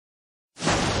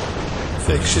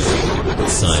fiction,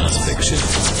 science fiction,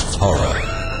 horror,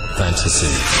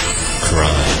 fantasy,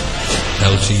 crime,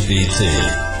 LGBT,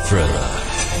 thriller.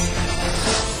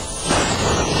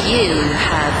 You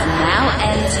have now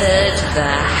entered the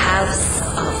House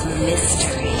of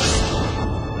Mystery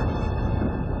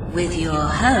with your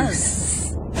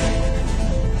hosts,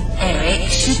 Eric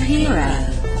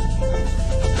Shapiro,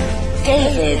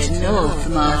 David North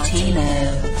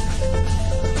Martino,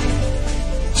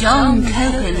 John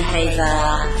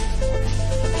Copenhaver,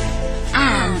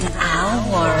 and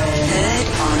Al Warren. Heard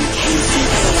on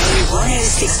KCAA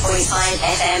 106.5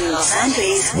 FM Los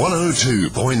Angeles,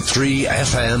 102.3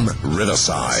 FM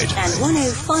Riverside, and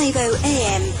 105.0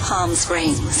 AM Palm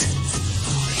Springs.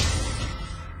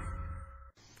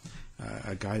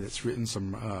 A guy that's written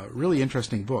some really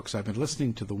interesting books. I've been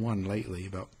listening to the one lately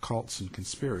about cults and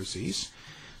conspiracies.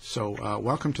 So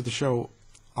welcome to the show,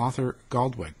 author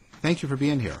Goldwag. Thank you for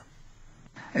being here.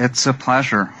 It's a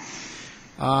pleasure.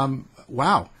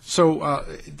 Wow. So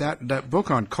that book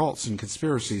on cults and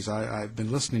conspiracies I've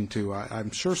been listening to,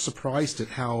 I'm sure surprised at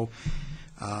how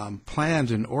planned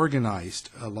and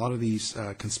organized a lot of these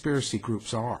conspiracy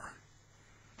groups are.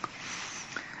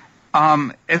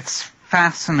 It's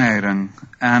fascinating,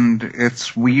 and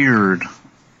it's weird.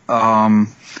 I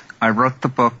wrote the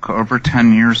book over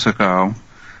 10 years ago,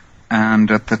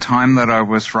 and at the time that I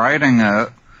was writing it,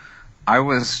 I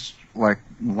was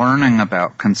learning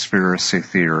about conspiracy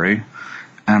theory,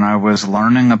 and I was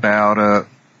learning about it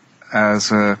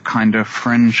as a kind of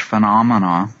fringe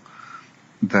phenomena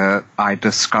that I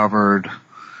discovered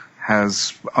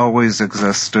has always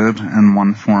existed in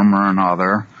one form or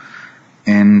another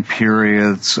in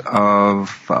periods of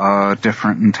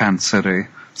different intensity,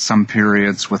 some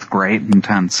periods with great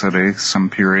intensity,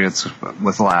 some periods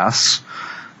with less.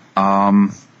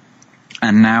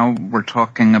 And now we're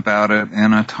talking about it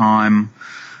in a time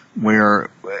where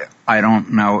I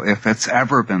don't know if it's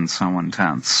ever been so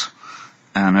intense.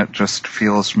 And it just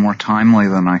feels more timely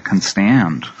than I can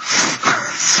stand.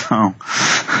 So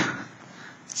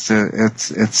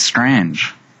it's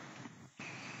strange.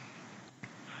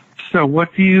 So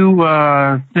what do you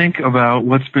think about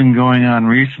what's been going on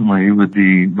recently with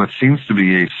what seems to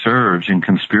be a surge in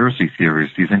conspiracy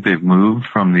theories? Do you think they've moved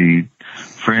from the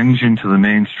fringe into the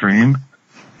mainstream?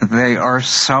 They are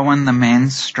so in the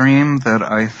mainstream that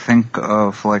I think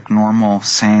of normal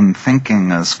sane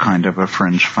thinking as kind of a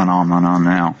fringe phenomenon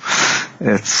now.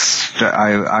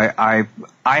 I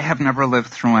have never lived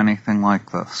through anything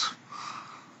like this.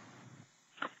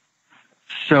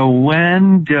 So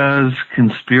when does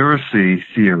conspiracy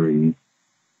theory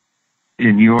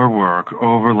in your work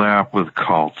overlap with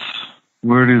cults?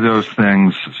 Where do those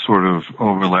things sort of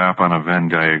overlap on a Venn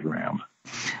diagram?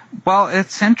 Well,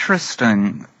 it's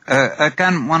interesting.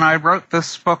 Again, when I wrote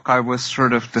this book, I was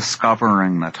sort of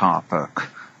discovering the topic.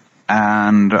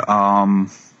 And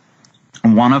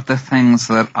one of the things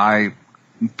that I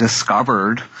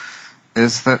discovered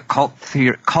is that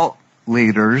cult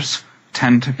leaders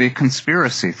tend to be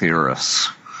conspiracy theorists.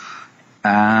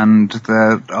 And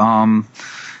that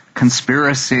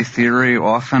conspiracy theory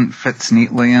often fits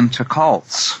neatly into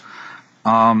cults.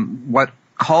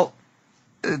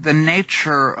 The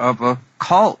nature of a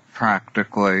cult,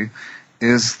 practically,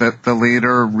 is that the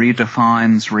leader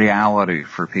redefines reality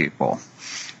for people.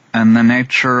 And the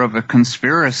nature of a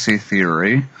conspiracy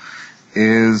theory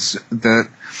is that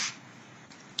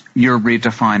you're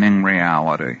redefining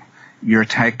reality. You're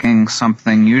taking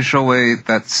something usually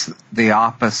that's the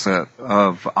opposite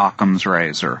of Occam's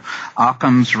razor.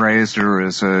 Occam's razor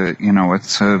is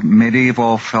it's a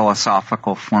medieval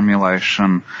philosophical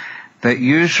formulation that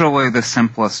usually the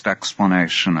simplest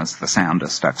explanation is the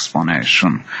soundest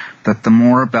explanation. That the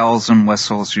more bells and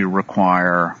whistles you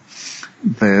require,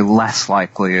 the less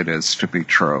likely it is to be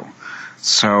true.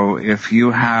 So if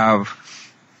you have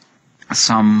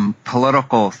some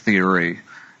political theory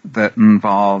that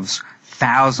involves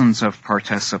thousands of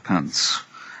participants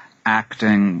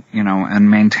acting,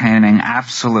 and maintaining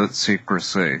absolute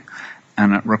secrecy,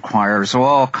 and it requires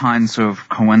all kinds of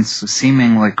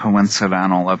seemingly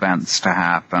coincidental events to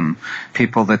happen,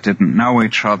 people that didn't know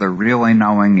each other really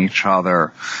knowing each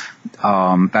other,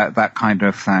 that kind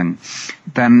of thing,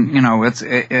 then,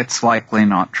 it's likely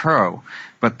not true.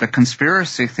 But the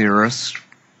conspiracy theorist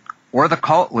or the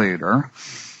cult leader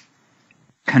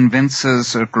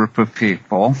convinces a group of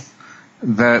people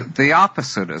that the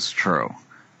opposite is true.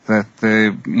 That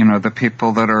the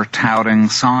people that are touting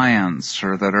science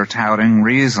or that are touting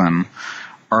reason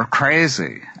are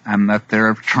crazy, and that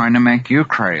they're trying to make you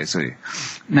crazy.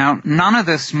 Now, none of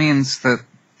this means that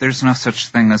there's no such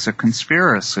thing as a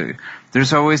conspiracy.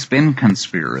 There's always been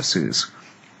conspiracies.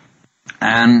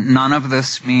 And none of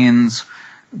this means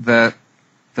that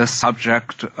the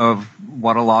subject of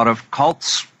what a lot of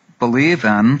cults believe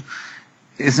in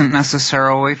isn't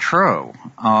necessarily true.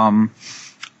 I'm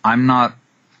not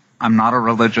a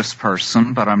religious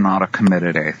person, but I'm not a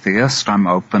committed atheist. I'm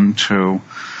open to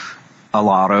a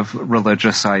lot of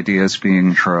religious ideas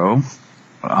being true.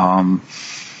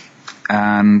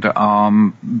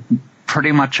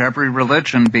 Pretty much every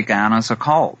religion began as a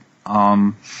cult.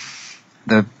 I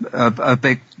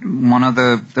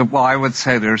would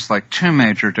say there's like two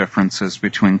major differences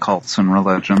between cults and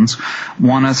religions.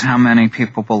 One is how many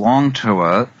people belong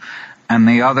to it, and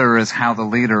the other is how the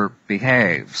leader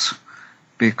behaves.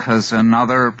 Because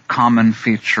another common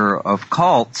feature of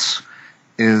cults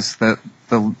is that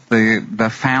the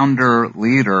founder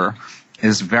leader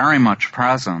is very much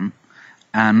present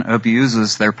and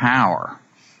abuses their power.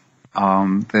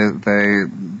 They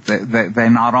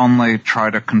not only try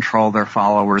to control their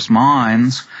followers'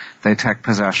 minds, they take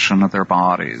possession of their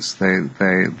bodies. They're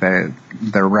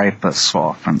rapists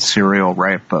often, serial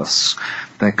rapists.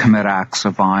 They commit acts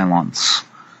of violence.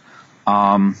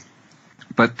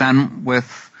 But then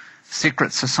with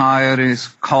secret societies,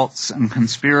 cults, and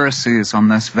conspiracies on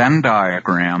this Venn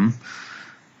diagram,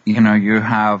 you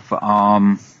have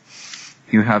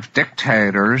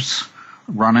dictators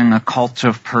running a cult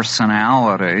of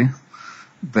personality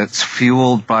that's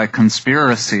fueled by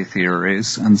conspiracy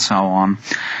theories and so on.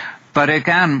 But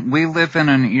again, we live in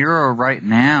an era right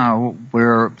now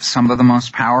where some of the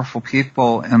most powerful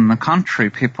people in the country,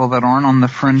 people that aren't on the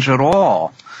fringe at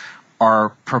all,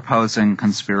 are proposing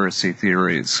conspiracy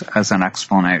theories as an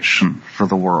explanation for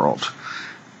the world.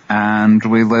 And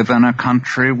we live in a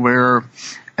country where,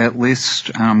 at least,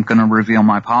 and I'm going to reveal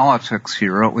my politics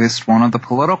here, at least one of the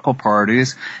political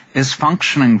parties is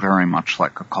functioning very much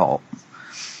like a cult.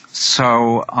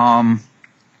 So,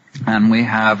 and we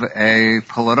have a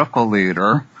political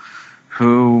leader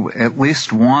who, at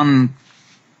least one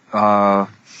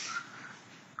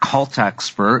cult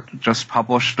expert just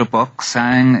published a book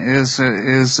saying is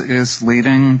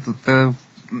leading the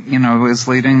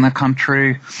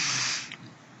country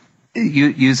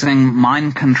using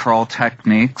mind control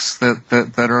techniques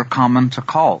that are common to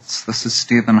cults. This is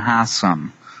Stephen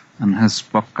Hassan, and his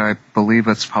book, I believe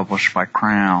it's published by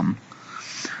Crown.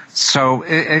 So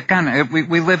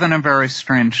we live in a very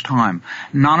strange time,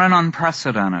 not an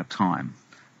unprecedented time.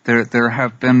 There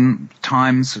have been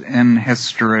times in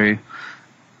history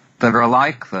that are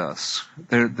like this.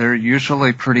 They're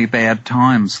usually pretty bad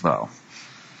times, though.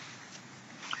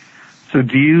 So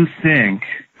do you think,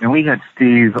 and we had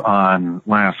Steve on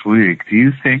last week, do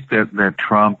you think that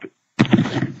Trump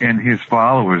and his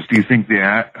followers, do you think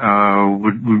that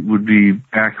would be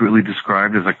accurately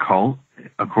described as a cult,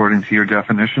 according to your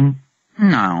definition?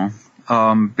 No,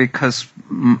 because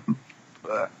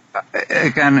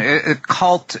again, a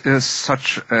cult is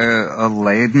such a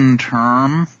laden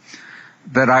term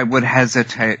that I would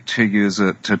hesitate to use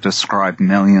it to describe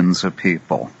millions of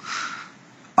people.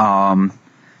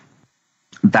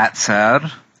 That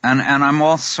said, and I'm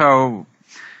also,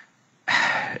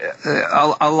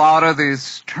 a lot of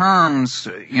these terms,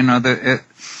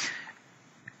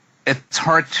 it's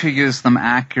hard to use them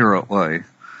accurately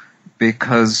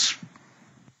because,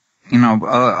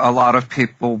 a lot of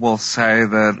people will say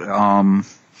that,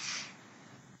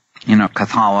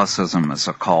 Catholicism is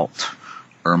a cult,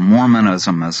 or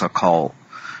Mormonism is a cult,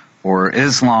 or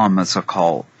Islam is a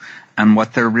cult. And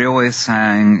what they're really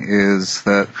saying is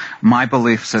that my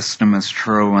belief system is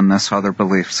true and this other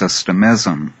belief system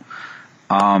isn't.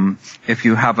 If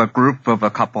you have a group of a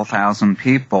couple thousand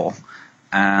people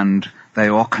and they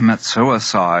all commit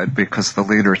suicide because the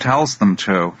leader tells them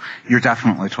to, you're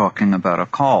definitely talking about a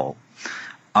cult.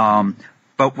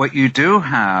 But what you do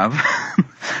have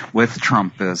with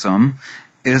Trumpism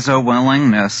is a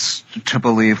willingness to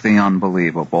believe the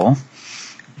unbelievable,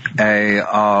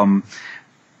 a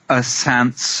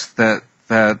sense that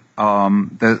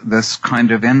this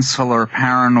kind of insular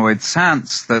paranoid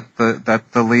sense that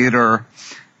the leader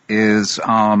is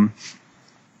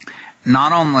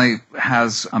not only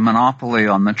has a monopoly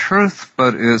on the truth,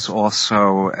 but is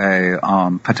also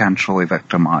potentially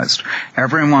victimized.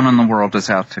 Everyone in the world is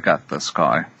out to get this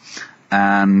guy,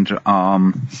 and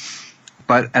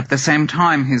but at the same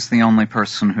time, he's the only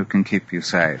person who can keep you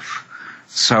safe.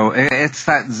 So it's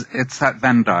that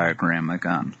Venn diagram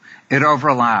again. It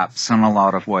overlaps in a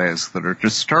lot of ways that are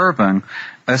disturbing,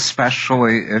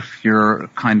 especially if you're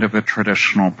kind of a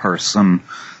traditional person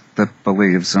that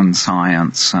believes in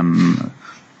science and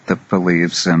that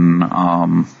believes in,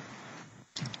 that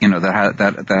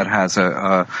has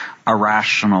a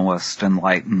rationalist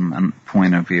enlightenment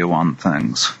point of view on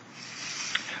things.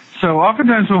 So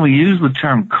oftentimes when we use the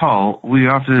term cult, we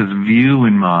often have this view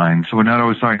in mind. So we're not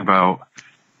always talking about,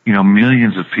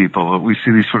 millions of people, but we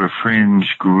see these sort of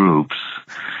fringe groups.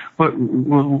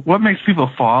 What makes people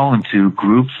fall into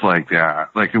groups like that?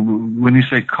 Like when you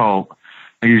say cult,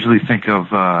 I usually think of,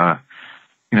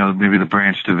 maybe the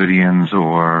Branch Davidians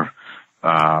or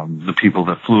the people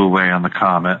that flew away on the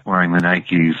comet wearing the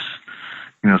Nikes.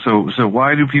 So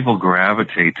why do people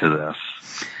gravitate to this?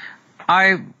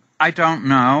 I don't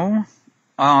know.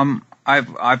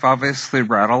 I've obviously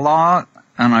read a lot,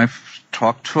 and I've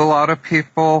talked to a lot of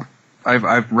people.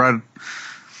 I've read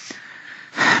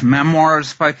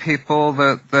memoirs by people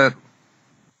that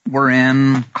were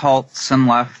in cults and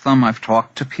left them. I've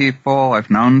talked to people. I've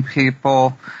known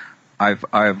people. I've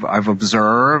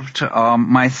observed.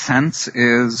 My sense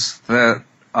is that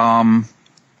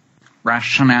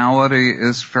rationality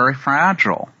is very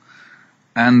fragile,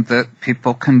 and that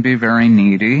people can be very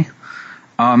needy.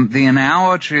 The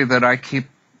analogy that I keep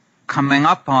coming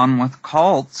up on with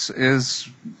cults is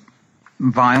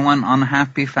violent,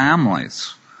 unhappy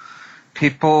families.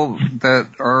 People that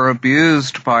are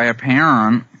abused by a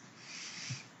parent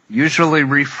usually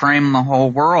reframe the whole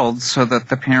world so that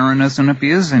the parent isn't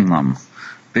abusing them,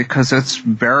 because it's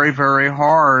very, very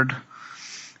hard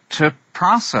to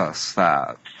process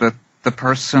that the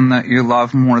person that you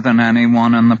love more than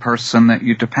anyone and the person that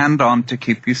you depend on to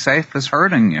keep you safe is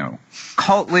hurting you.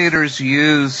 Cult leaders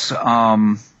use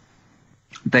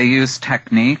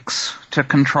techniques to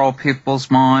control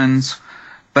people's minds,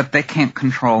 but they can't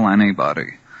control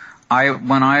anybody.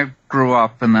 When I grew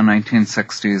up in the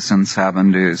 1960s and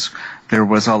 70s, there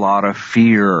was a lot of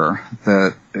fear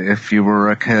that if you were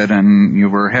a kid and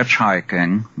you were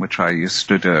hitchhiking, which I used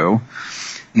to do,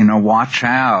 watch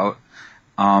out.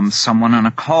 Someone in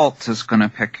a cult is going to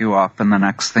pick you up, and the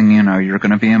next thing you know, you're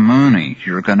going to be a Mooney.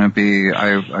 You're going to be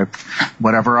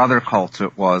whatever other cult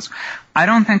it was. I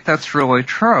don't think that's really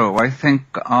true. I think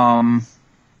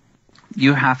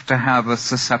you have to have a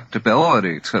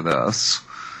susceptibility to this.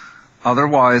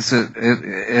 Otherwise,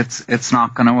 it's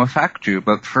not going to affect you.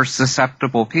 But for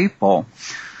susceptible people,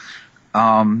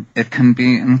 it can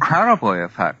be incredibly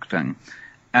affecting.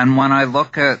 And when I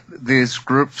look at these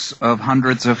groups of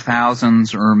hundreds of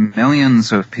thousands or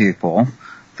millions of people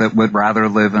that would rather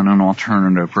live in an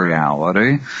alternative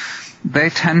reality, they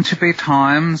tend to be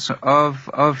times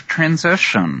of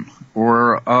transition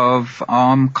or of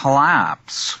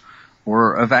collapse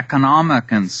or of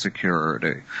economic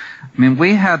insecurity. I mean,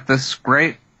 we had this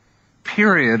great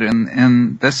period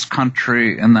in this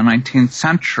country in the 19th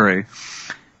century.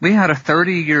 We had a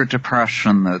 30-year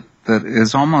depression that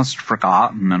is almost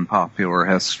forgotten in popular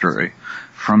history,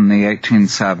 from the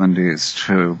 1870s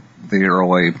to the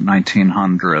early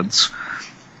 1900s.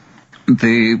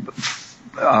 The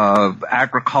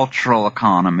agricultural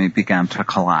economy began to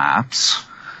collapse.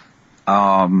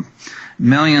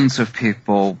 Millions of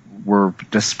people were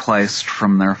displaced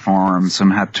from their farms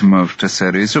and had to move to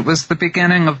cities. It was the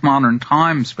beginning of modern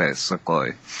times,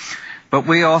 basically. But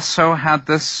we also had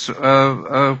this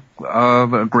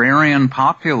agrarian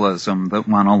populism that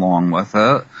went along with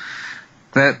it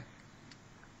that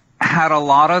had a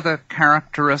lot of the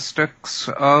characteristics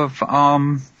of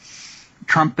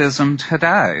Trumpism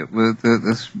today, with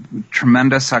this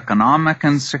tremendous economic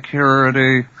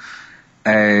insecurity,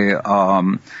 a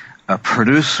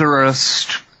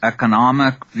producerist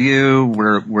economic view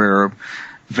where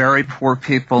very poor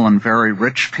people and very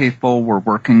rich people were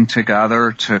working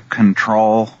together to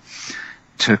control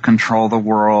the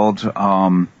world.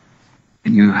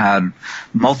 You had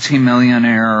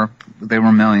they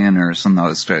were millionaires in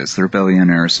those days, they're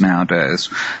billionaires nowadays,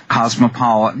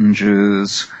 cosmopolitan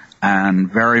Jews and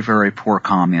very, very poor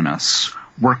communists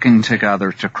working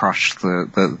together to crush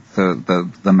the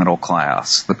middle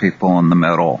class, the people in the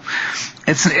middle.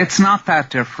 It's not that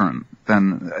different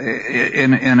than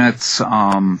in its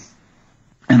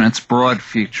broad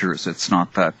features. It's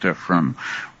not that different.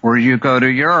 Or you go to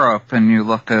Europe and you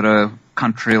look at a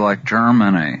country like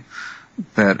Germany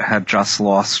that had just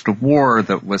lost a war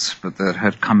that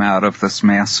had come out of this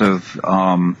massive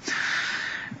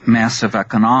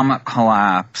economic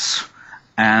collapse,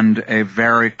 and a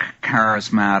very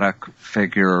charismatic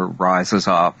figure rises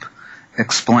up,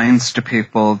 explains to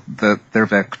people that they're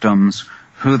victims,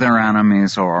 who their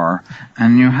enemies are,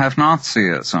 and you have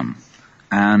Nazism.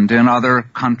 And in other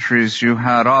countries, you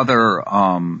had other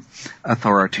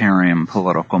authoritarian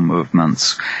political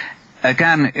movements.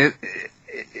 Again,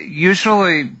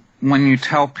 usually when you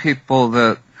tell people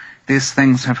that these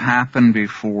things have happened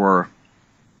before,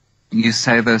 you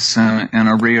say this in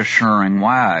a reassuring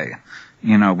way.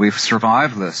 We've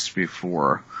survived this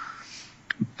before.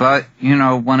 But,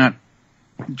 when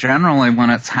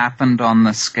it's happened on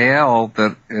the scale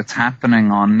that it's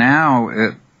happening on now,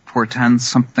 it portends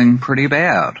something pretty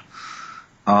bad.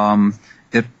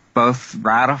 It both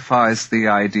ratifies the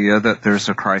idea that there's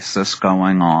a crisis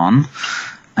going on,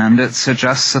 and it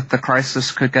suggests that the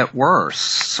crisis could get worse.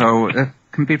 So it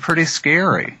can be pretty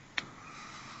scary.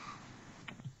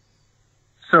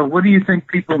 So what do you think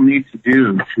people need to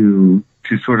do to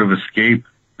sort of escape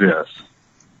this?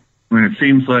 I mean, it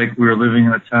seems like we're living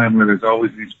in a time where there's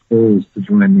always these pulls to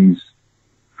join these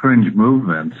fringe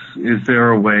movements. Is there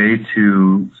a way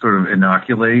to sort of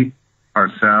inoculate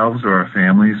ourselves or our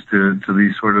families to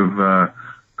these sort of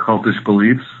cultish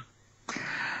beliefs?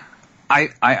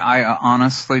 I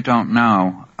honestly don't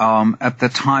know. At the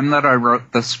time that I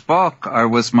wrote this book, I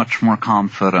was much more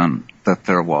confident that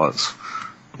there was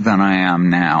than I am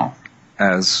now,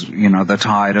 as, the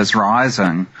tide is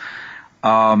rising.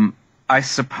 I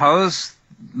suppose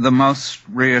the most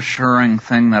reassuring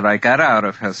thing that I get out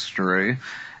of history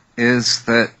is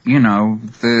that,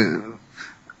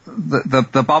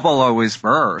 the bubble always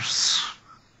bursts.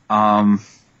 The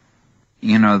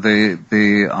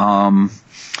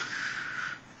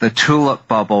tulip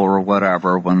bubble or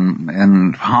whatever, when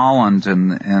in Holland in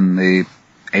the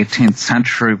 18th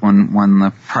century, when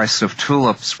the price of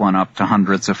tulips went up to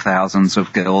hundreds of thousands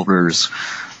of guilders,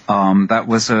 that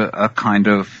was a kind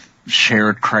of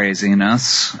shared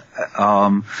craziness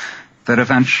that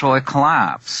eventually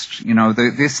collapsed.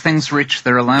 These things reach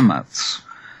their limits.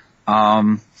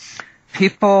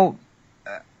 People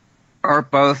are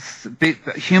both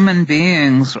human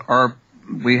beings.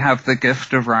 We have the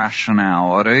gift of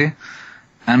rationality,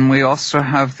 and we also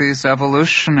have these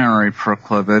evolutionary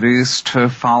proclivities to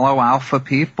follow alpha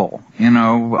people.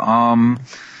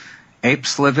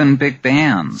 Apes live in big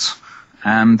bands,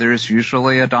 and there's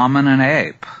usually a dominant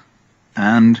ape.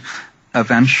 And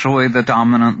eventually the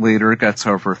dominant leader gets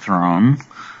overthrown.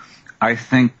 I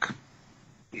think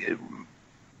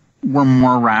we're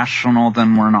more rational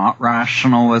than we're not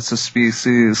rational as a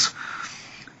species.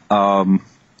 I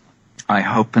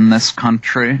hope in this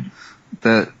country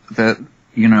that the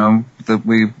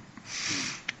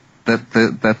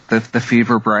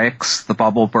fever breaks, the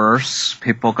bubble bursts,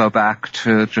 people go back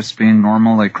to just being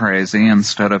normally crazy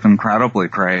instead of incredibly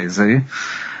crazy.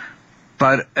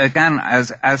 But again,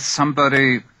 as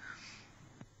somebody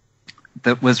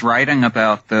that was writing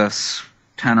about this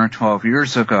 10 or 12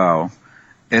 years ago,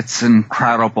 it's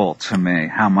incredible to me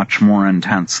how much more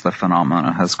intense the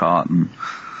phenomena has gotten.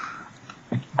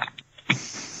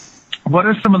 What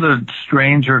are some of the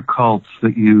stranger cults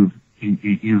that you've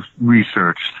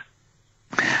researched?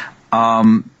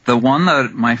 The one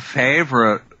that my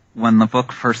favorite when the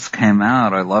book first came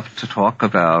out, I loved to talk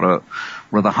about it,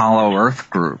 were the Hollow Earth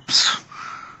groups.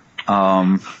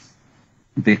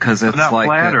 Because it's not like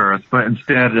flat Earth, but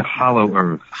instead Hollow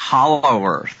Earth. Hollow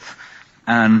Earth.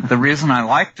 And the reason I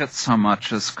liked it so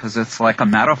much is because it's like a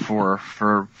metaphor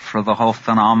for the whole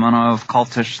phenomena of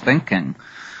cultish thinking.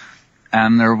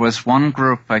 And there was one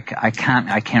group, I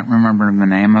can't remember the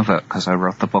name of it because I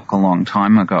wrote the book a long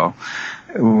time ago.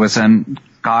 It was a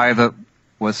guy that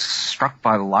was struck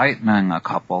by lightning a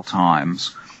couple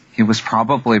times. He was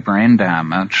probably brain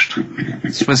damaged.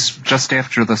 This was just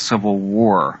after the Civil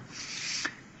War.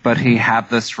 But he had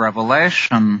this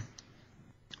revelation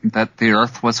that the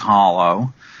earth was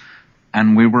hollow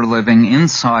and we were living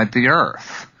inside the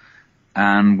earth.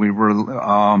 And we were,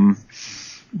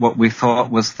 what we thought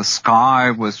was the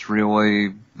sky was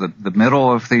really the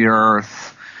middle of the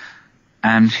earth.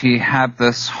 And he had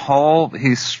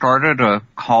he started a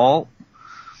cult.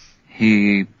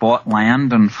 He bought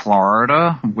land in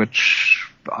Florida, which,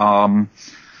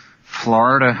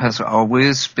 Florida has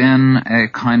always been a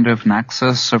kind of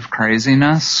nexus of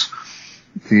craziness.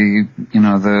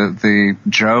 The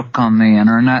joke on the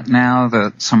internet now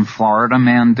that some Florida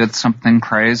man did something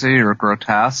crazy or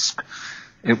grotesque,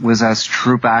 it was as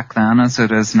true back then as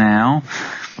it is now.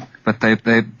 But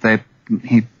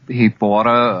he bought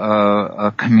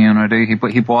a community.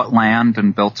 He bought land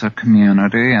and built a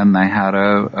community, and they had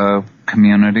a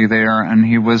community there. And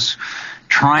he was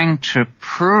trying to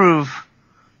prove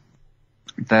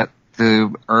that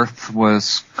the Earth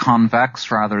was convex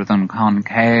rather than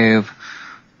concave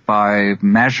by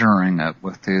measuring it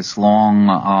with these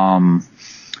long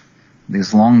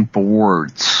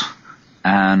boards.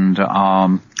 And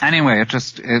anyway,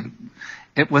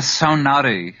 it was so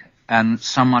nutty and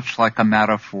so much like a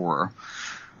metaphor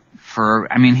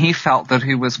he felt that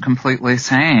he was completely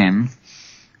sane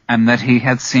and that he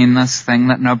had seen this thing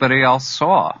that nobody else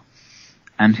saw.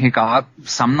 And he got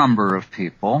some number of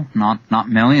people, not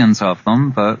millions of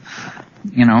them, but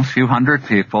a few hundred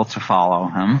people to follow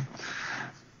him.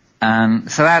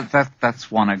 And so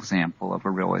that's one example of a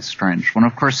really strange one.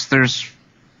 Of course, there's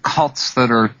cults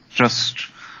that are just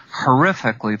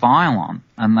horrifically violent,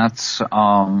 and that's,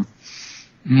 the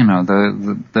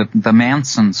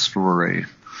Manson story.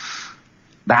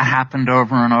 That happened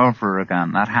over and over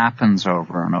again. That happens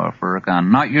over and over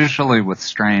again. Not usually with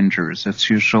strangers. It's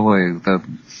usually the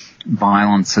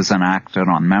violence is enacted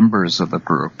on members of the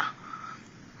group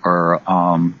or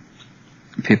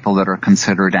people that are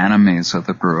considered enemies of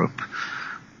the group.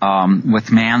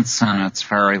 With Manson, it's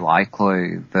very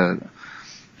likely that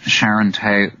Sharon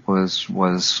Tate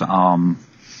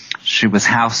she was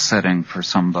house sitting for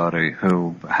somebody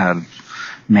who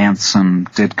Manson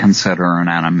did consider an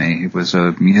enemy. He was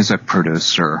a music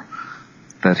producer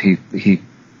that he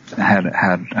had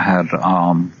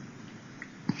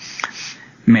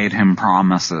made him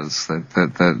promises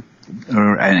that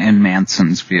in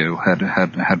Manson's view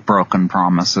had broken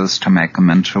promises to make him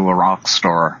into a rock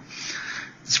star.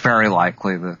 It's very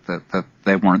likely that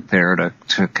they weren't there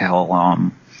to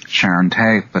kill Sharon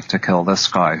Tate, but to kill this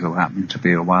guy who happened to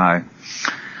be away.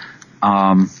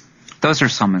 Those are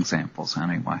some examples,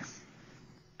 anyway.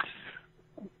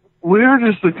 Where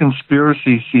does the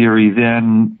conspiracy theory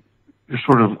then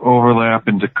sort of overlap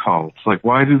into cults? Like,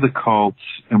 why do the cults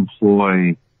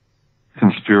employ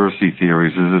conspiracy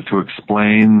theories? Is it to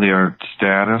explain their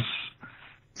status?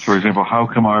 For example, how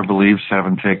come our beliefs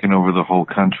haven't taken over the whole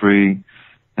country,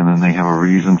 and then they have a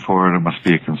reason for it? It must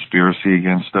be a conspiracy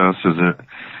against us. Is it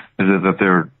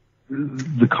that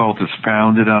the cult is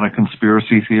founded on a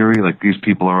conspiracy theory, like these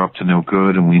people are up to no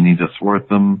good and we need to thwart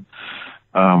them?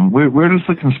 Where does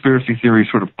the conspiracy theory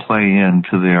sort of play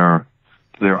into their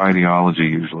ideology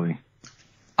usually?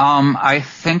 I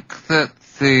think that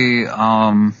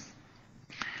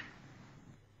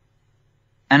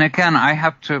and again, I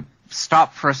have to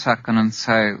stop for a second and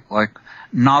say, like,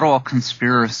 not all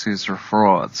conspiracies are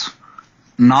frauds.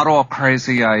 Not all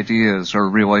crazy ideas are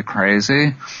really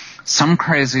crazy. Some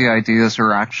crazy ideas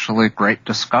are actually great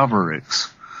discoveries.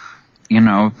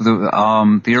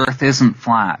 The Earth isn't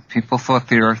flat. People thought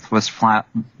the Earth was flat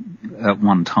at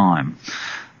one time.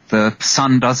 The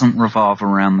sun doesn't revolve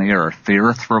around the Earth. The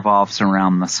Earth revolves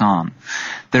around the sun.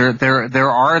 There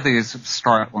are these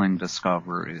startling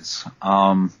discoveries.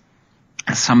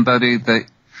 Somebody that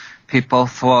people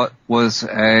thought was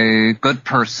a good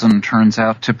person turns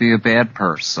out to be a bad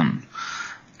person.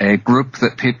 A group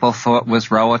that people thought was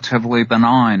relatively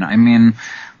benign. I mean,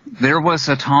 there was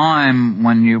a time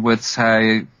when you would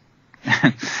say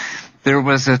there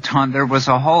was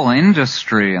a whole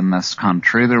industry in this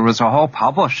country, there was a whole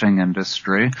publishing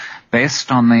industry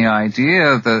based on the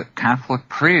idea that Catholic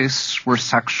priests were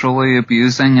sexually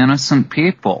abusing innocent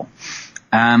people.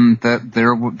 And that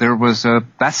there was a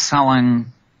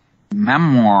best-selling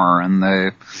memoir in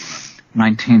the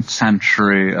 19th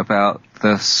century about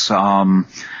this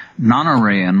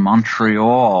nunnery in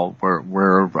Montreal where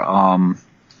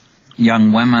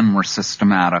young women were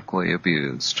systematically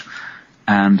abused,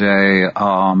 and a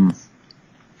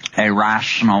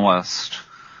rationalist,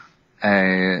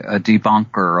 a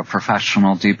debunker, a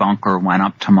professional debunker, went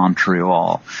up to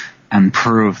Montreal and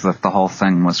proved that the whole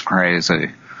thing was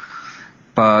crazy.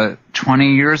 But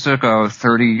 20 years ago,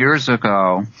 30 years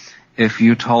ago, if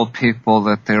you told people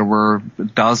that there were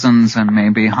dozens and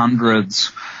maybe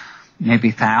hundreds,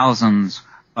 maybe thousands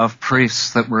of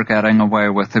priests that were getting away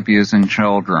with abusing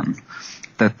children,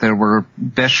 that there were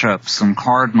bishops and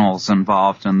cardinals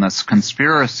involved in this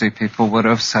conspiracy, people would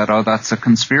have said, oh, that's a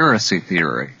conspiracy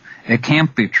theory. It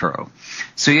can't be true.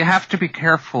 So you have to be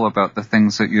careful about the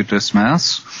things that you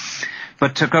dismiss.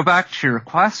 But to go back to your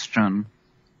question,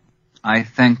 I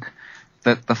think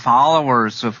that the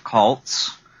followers of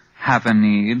cults have a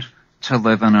need to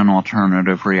live in an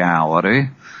alternative reality,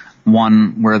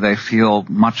 one where they feel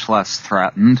much less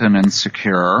threatened and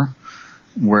insecure,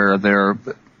 where they're,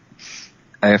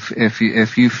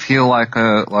 if you feel like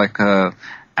a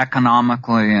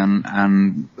economically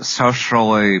and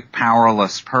socially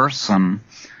powerless person,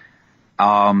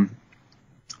 and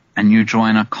you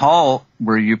join a cult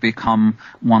where you become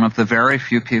one of the very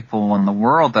few people in the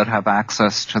world that have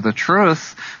access to the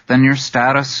truth, then your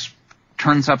status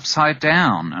turns upside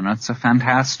down, and it's a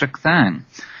fantastic thing.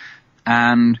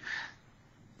 And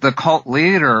the cult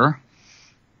leader,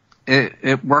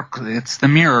 it's the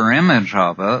mirror image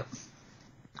of it.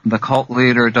 The cult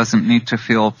leader doesn't need to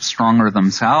feel stronger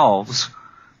themselves.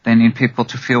 They need people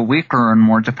to feel weaker and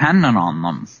more dependent on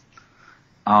them.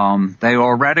 They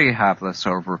already have this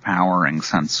overpowering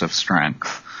sense of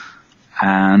strength,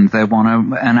 and they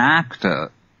want to enact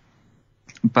it.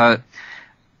 But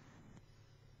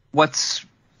what's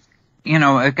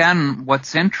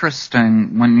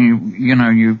interesting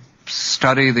when you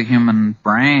study the human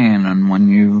brain, and when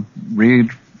you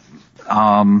read,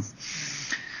 when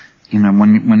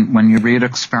you read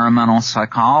experimental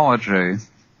psychology,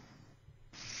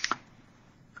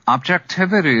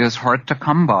 objectivity is hard to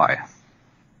come by.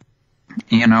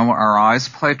 Our eyes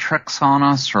play tricks on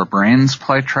us, our brains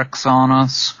play tricks on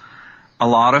us. A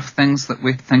lot of things that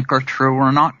we think are true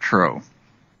are not true.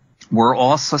 We're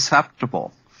all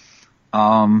susceptible.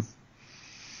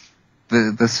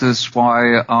 This is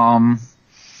why,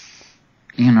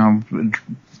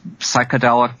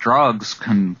 psychedelic drugs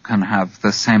can have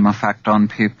the same effect on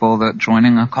people that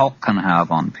joining a cult can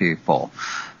have on people.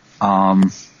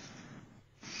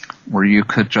 Where you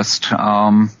could just,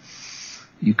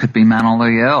 you could be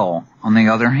mentally ill. On the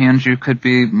other hand, you could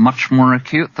be much more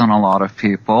acute than a lot of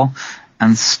people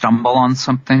and stumble on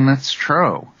something that's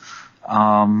true.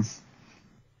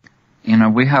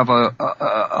 We have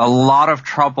a lot of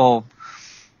trouble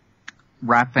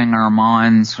wrapping our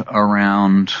minds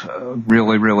around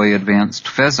really, really advanced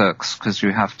physics, because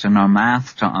you have to know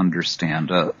math to understand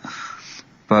it.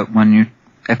 But when you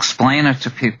explain it to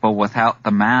people without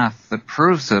the math that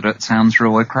proves it, it sounds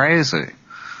really crazy.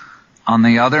 On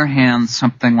the other hand,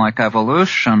 something like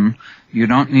evolution, you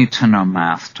don't need to know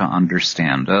math to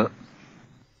understand it.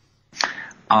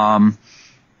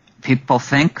 People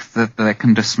think that they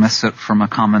can dismiss it from a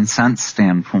common sense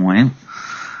standpoint.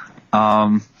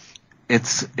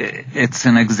 It's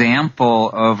an example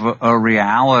of a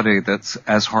reality that's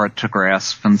as hard to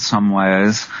grasp in some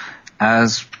ways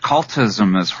as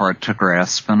cultism is hard to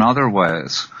grasp in other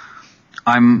ways.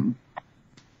 I'm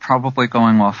probably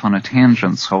going off on a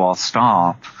tangent, so I'll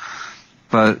stop.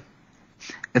 But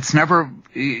it's never,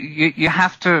 you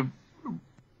have to,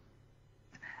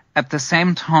 at the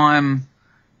same time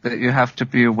that you have to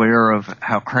be aware of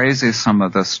how crazy some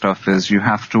of this stuff is, you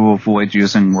have to avoid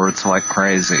using words like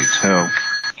crazy, too.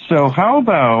 So how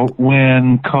about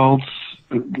when cults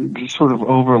sort of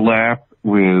overlap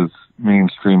with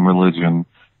mainstream religion?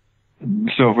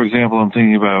 So, for example, I'm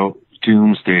thinking about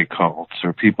doomsday cults,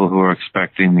 or people who are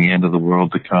expecting the end of the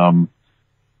world to come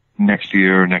next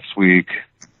year, next week,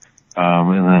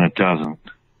 and then it doesn't.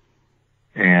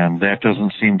 And that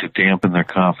doesn't seem to dampen their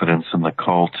confidence in the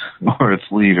cult or its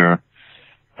leader.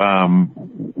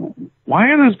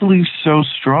 Why are those beliefs so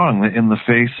strong that in the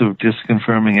face of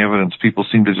disconfirming evidence, people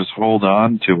seem to just hold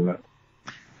on to it?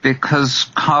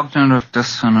 Because cognitive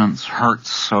dissonance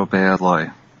hurts so badly.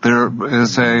 There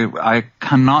is I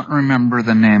cannot remember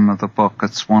the name of the book.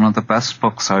 It's one of the best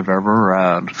books I've ever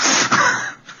read.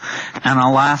 And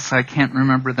alas, I can't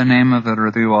remember the name of it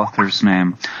or the author's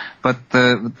name. But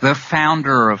the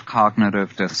founder of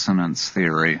cognitive dissonance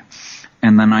theory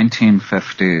in the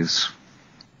 1950s,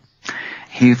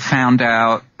 he found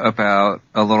out about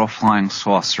a little flying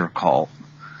saucer cult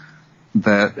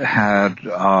that had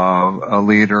a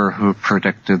leader who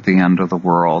predicted the end of the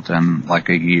world in like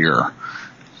a year.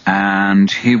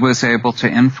 And he was able to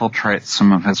infiltrate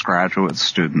some of his graduate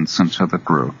students into the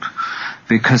group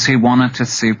because he wanted to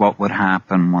see what would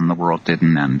happen when the world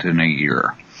didn't end in a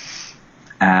year.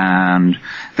 And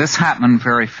this happened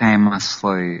very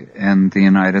famously in the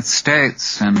United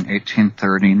States in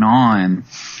 1839.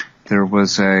 There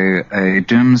was a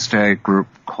doomsday group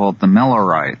called the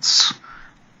Millerites,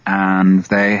 and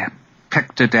they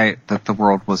picked a date that the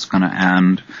world was going to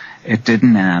end. It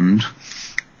didn't end.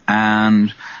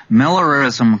 And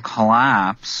Millerism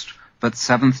collapsed, but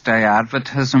Seventh-day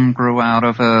Adventism grew out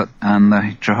of it, and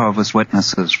the Jehovah's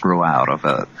Witnesses grew out of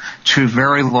it. Two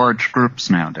very large groups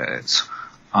nowadays.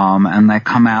 And they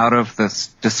come out of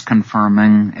this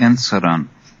disconfirming incident.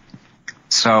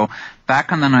 So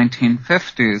back in the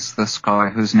 1950s, this guy,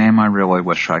 whose name I really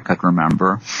wish I could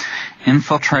remember,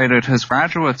 infiltrated his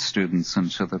graduate students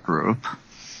into the group,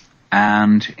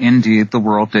 and indeed the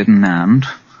world didn't end.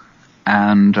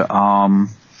 And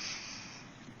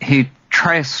he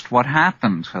traced what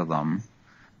happened to them,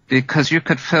 because you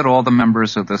could fit all the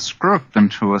members of this group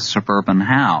into a suburban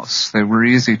house. They were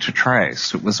easy to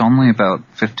trace. It was only about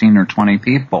 15 or 20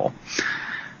 people.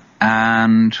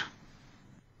 And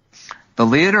the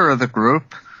leader of the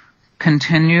group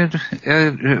continued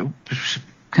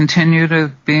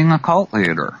being a cult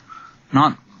leader.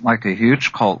 Not like a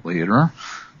huge cult leader,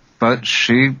 but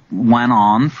she went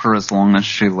on for as long as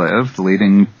she lived,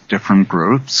 leading different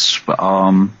groups,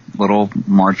 little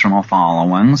marginal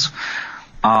followings.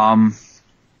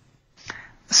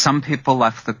 Some people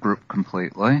left the group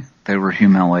completely. They were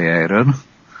humiliated.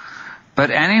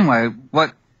 But anyway,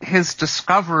 what his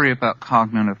discovery about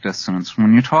cognitive dissonance,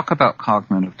 when you talk about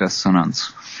cognitive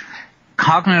dissonance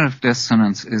cognitive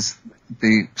dissonance is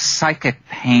the psychic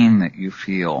pain that you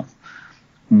feel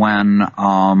when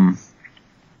an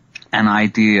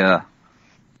idea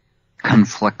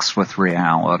conflicts with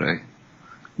reality.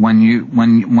 When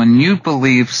you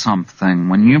believe something,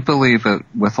 when you believe it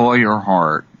with all your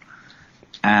heart,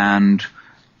 and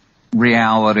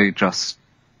reality just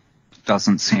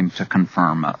doesn't seem to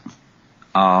confirm it.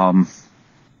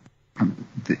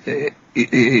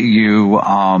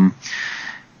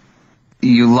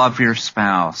 You love your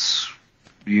spouse.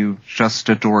 You just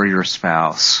adore your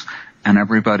spouse. And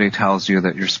everybody tells you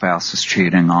that your spouse is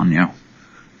cheating on you.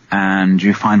 And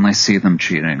you finally see them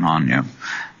cheating on you.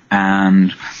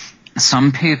 And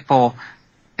some people,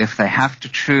 if they have to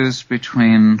choose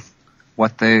between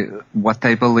what they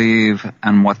believe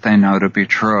and what they know to be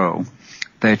true,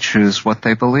 they choose what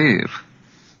they believe,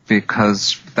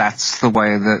 because that's the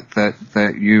way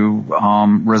that you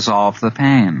resolve the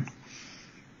pain.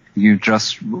 You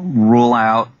just rule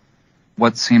out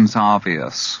what seems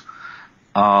obvious.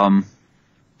 Some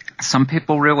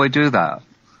people really do that.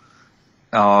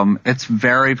 It's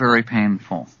very, very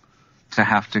painful to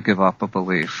have to give up a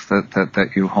belief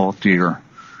that you hold dear.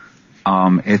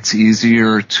 It's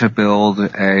easier to build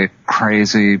a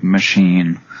crazy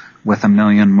machine with 1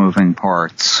 million moving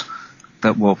parts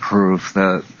that will prove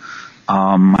that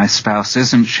my spouse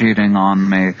isn't cheating on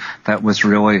me. That was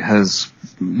really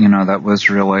that was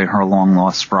really her long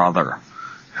lost brother,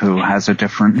 who has a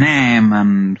different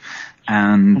name,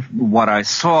 and what I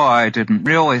saw I didn't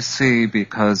really see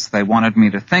because they wanted me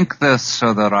to think this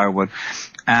so that I would.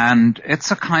 And it's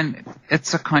a kind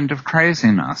of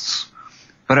craziness,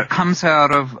 but it comes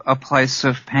out of a place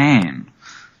of pain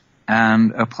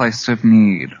and a place of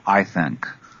need, I think.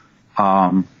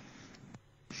 I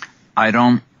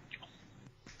don't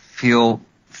feel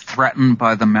threatened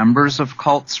by the members of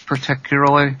cults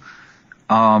particularly.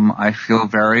 I feel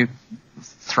very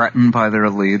threatened by their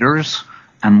leaders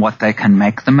and what they can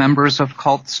make the members of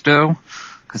cults do,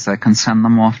 because they can send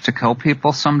them off to kill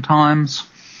people sometimes.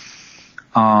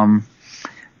 But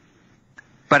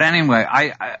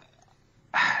anyway,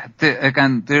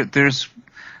 there's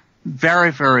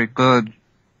very, very good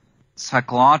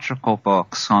psychological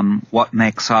books on what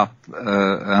makes up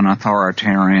an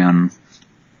authoritarian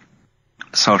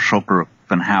social group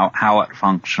and how it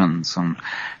functions, and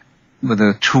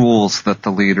the tools that the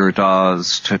leader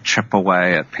does to chip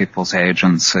away at people's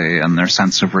agency and their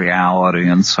sense of reality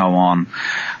and so on.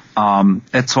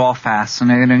 It's all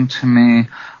fascinating to me.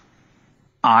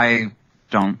 I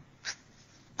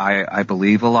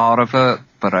believe a lot of it,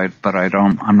 but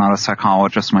I'm not a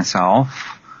psychologist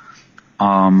myself.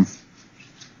 I'm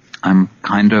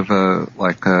kind of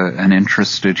an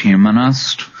interested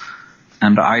humanist,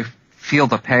 and I feel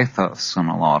the pathos in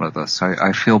a lot of this.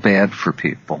 I feel bad for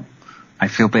people. I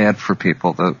feel bad for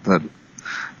people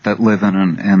that live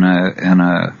in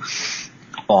a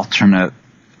alternate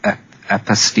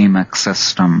epistemic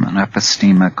system, an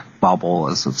epistemic bubble,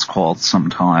 as it's called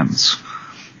sometimes.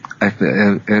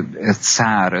 It's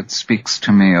sad. It speaks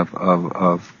to me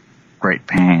of great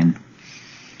pain.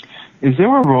 Is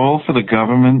there a role for the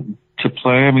government to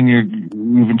play? I mean,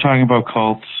 we've been talking about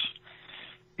cults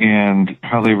and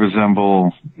how they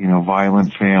resemble,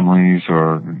 violent families,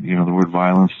 or, the word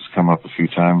violence has come up a few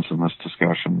times in this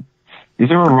discussion. Is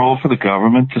there a role for the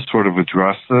government to sort of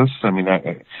address this? I mean,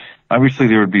 obviously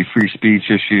there would be free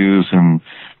speech issues and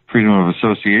freedom of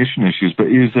association issues, but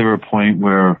is there a point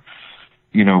where,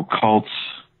 cults,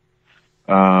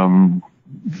 move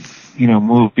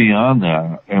beyond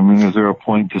that? I mean, is there a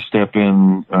point to step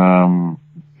in,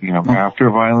 after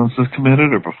violence is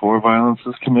committed or before violence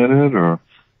is committed, or?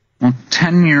 Well,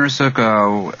 10 years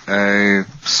ago, a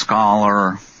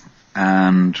scholar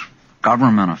and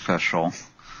government official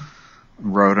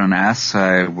wrote an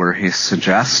essay where he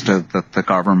suggested that the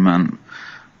government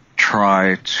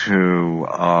try to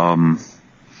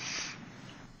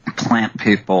plant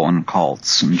people in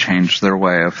cults and change their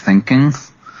way of thinking.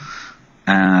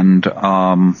 And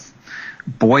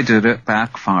boy, did it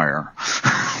backfire.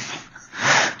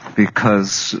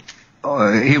 Because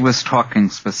he was talking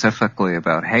specifically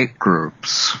about hate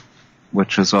groups,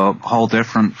 which is a whole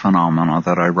different phenomena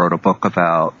that I wrote a book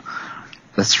about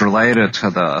that's related to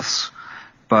this.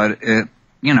 But it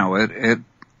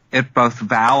both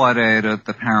validated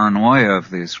the paranoia of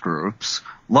these groups.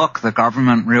 Look, the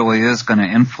government really is going to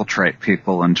infiltrate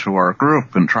people into our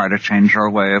group and try to change our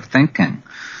way of thinking.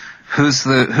 Who's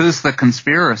the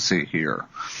conspiracy here?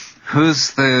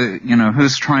 Who's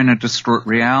trying to distort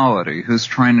reality? Who's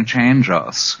trying to change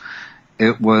us?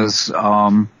 It was,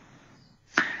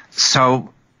 so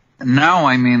No,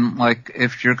 I mean, like,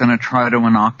 if you're going to try to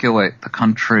inoculate the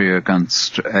country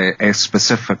against a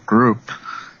specific group,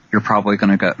 you're probably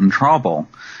going to get in trouble.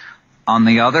 On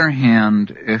the other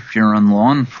hand, if you're in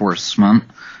law enforcement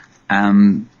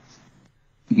and,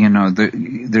 you know,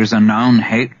 there's a known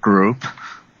hate group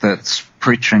that's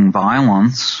preaching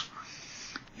violence,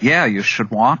 yeah, you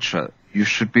should watch it. You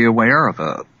should be aware of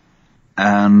it.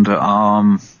 And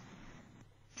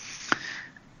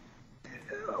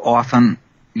often,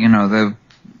 you know,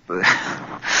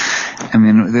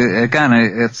 again,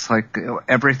 it's like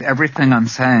everything I'm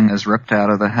saying is ripped out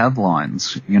of the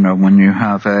headlines. You know, when you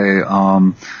have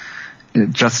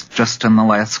just in the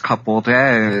last couple of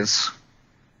days,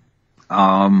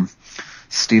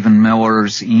 Stephen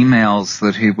Miller's emails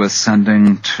that he was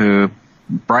sending to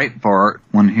Breitbart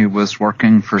when he was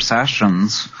working for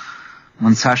Sessions,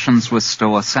 when Sessions was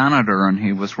still a senator and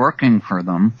he was working for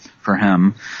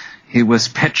him, he was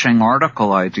pitching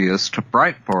article ideas to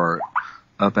Breitbart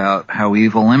about how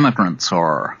evil immigrants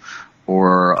are,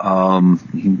 or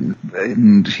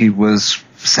he was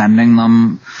sending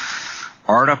them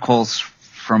articles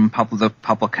from the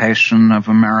publication of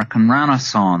American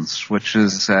Renaissance, which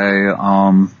is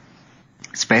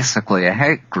it's basically a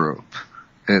hate group.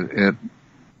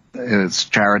 It's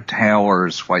Jared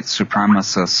Taylor's white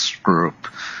supremacist group.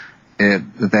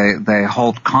 They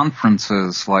hold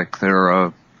conferences like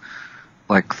they're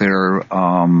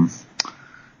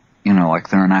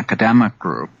an academic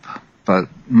group, but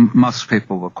most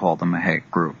people would call them a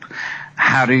hate group.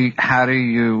 How do you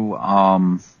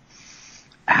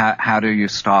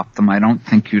stop them? I don't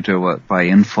think you do it by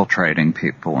infiltrating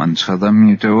people into them.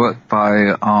 You do it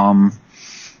by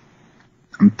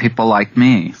people like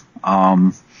me,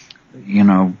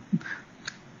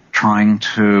 trying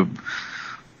to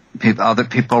other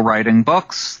people writing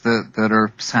books that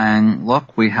are saying,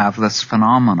 look, we have this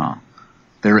phenomena.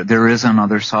 There is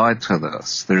another side to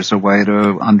this. There's a way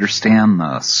to understand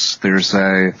this.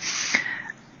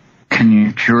 Can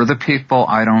you cure the people?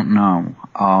 I don't know.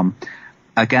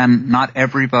 Again, not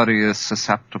everybody is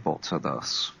susceptible to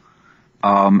this.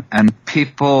 And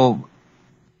people,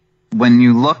 when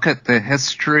you look at the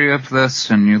history of this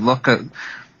and you look at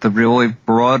the really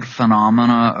broad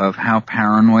phenomena of how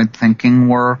paranoid thinking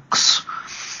works,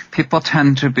 people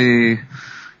tend to be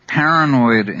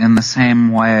paranoid in the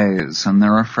same ways, and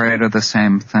they're afraid of the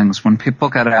same things. When people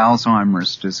get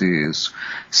Alzheimer's disease,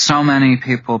 so many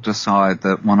people decide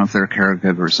that one of their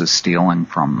caregivers is stealing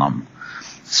from them.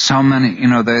 So many,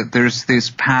 there's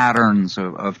these patterns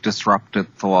of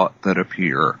disrupted thought that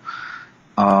appear.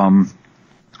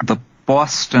 The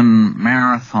Boston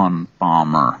Marathon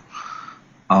bomber,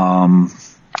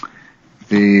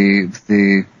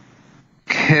 the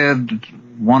kid,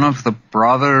 one of the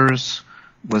brothers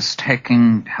was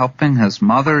helping his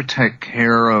mother take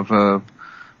care of a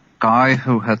guy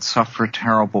who had suffered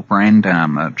terrible brain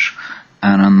damage,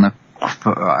 and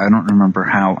I don't remember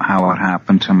how it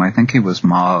happened to him. I think he was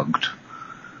mugged,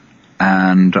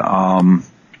 and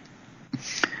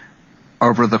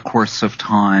over the course of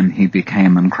time he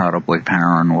became incredibly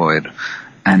paranoid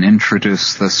and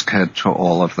introduced this kid to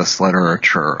all of this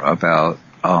literature about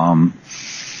I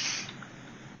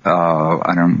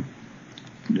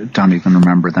don't even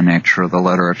remember the nature of the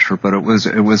literature, but it was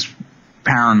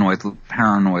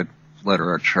paranoid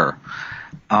literature.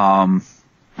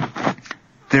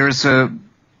 There's a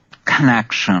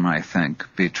connection, I think,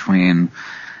 between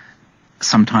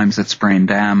sometimes it's brain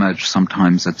damage,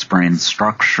 sometimes it's brain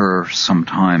structure,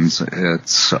 sometimes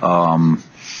it's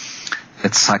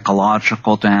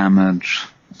psychological damage,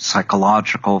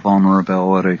 psychological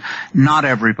vulnerability. Not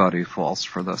everybody falls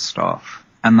for this stuff.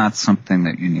 And that's something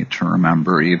that you need to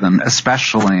remember, even,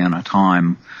 especially in a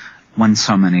time when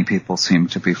so many people seem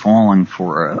to be falling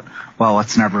for it. Well,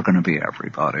 it's never going to be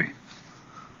everybody.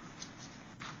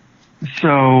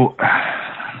 So,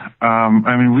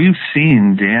 we've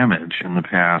seen damage in the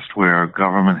past where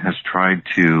government has tried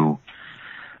to,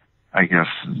 I guess,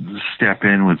 step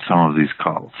in with some of these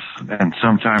cults. And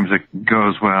sometimes it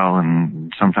goes well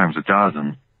and sometimes it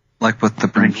doesn't. Like with the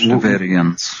Branch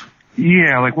Davidians.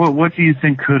 Yeah, like what do you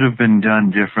think could have been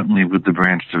done differently with the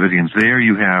Branch Davidians? There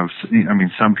you have,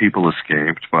 some people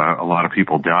escaped, but a lot of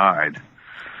people died.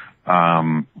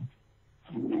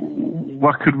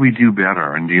 What could we do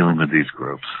better in dealing with these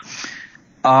groups?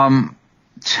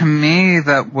 To me,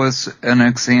 that was an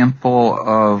example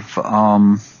of,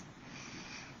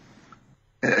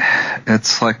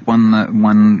 it's like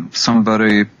when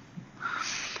somebody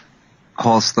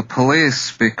calls the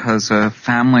police because a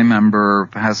family member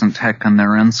hasn't taken their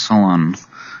insulin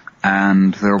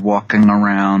and they're walking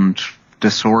around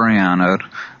disoriented,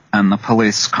 and the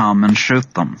police come and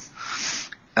shoot them.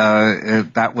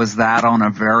 That was that on a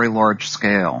very large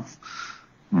scale.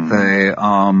 They,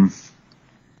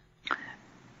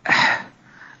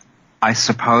 I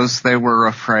suppose they were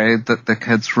afraid that the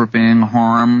kids were being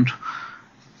harmed,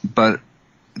 but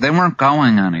they weren't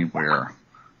going anywhere.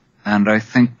 And I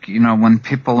think, when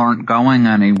people aren't going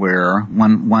anywhere,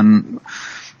 when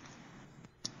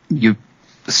you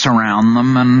surround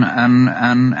them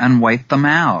and wait them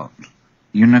out,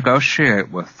 you negotiate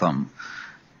with them.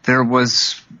 There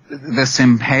was this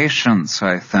impatience,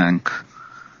 I think.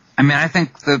 I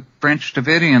think the Branch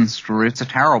Davidian story, it's a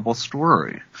terrible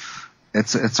story.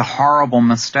 It's a horrible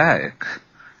mistake.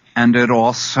 And it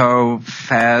also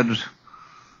fed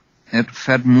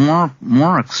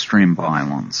more extreme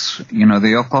violence.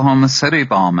 The Oklahoma City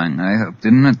bombing,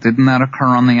 didn't that occur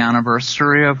on the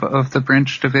anniversary of the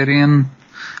Branch Davidian?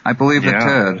 I believe it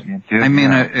did.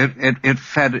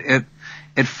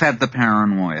 It fed the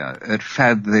paranoia. It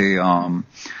fed the,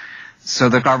 so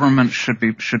the government should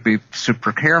be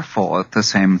super careful at the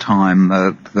same time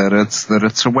that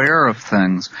it's aware of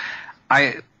things.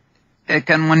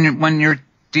 When you're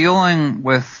dealing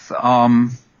with,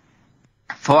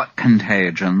 thought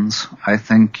contagions, I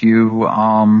think you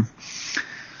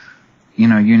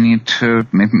need to,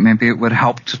 maybe it would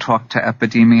help to talk to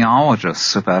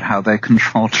epidemiologists about how they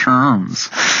control germs.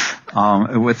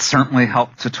 It would certainly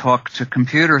help to talk to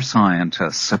computer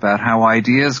scientists about how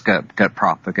ideas get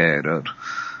propagated.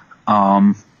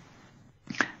 But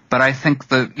I think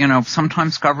that,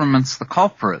 sometimes government's the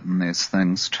culprit in these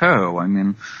things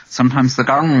too. Sometimes the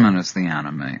government is the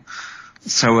enemy.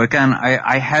 So again,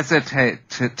 I hesitate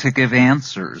to give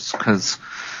answers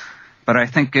but I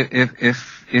think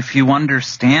if you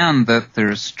understand that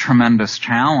there's tremendous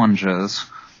challenges,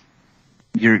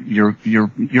 you're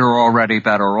already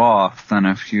better off than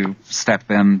if you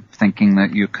step in thinking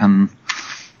that you can,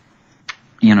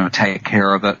 take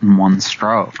care of it in one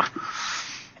stroke.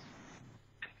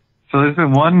 So there's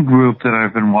been one group that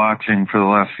I've been watching for the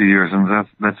last few years, and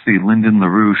that's the Lyndon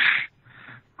LaRouche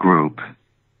group.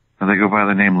 They go by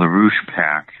the name LaRouche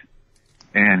Pack.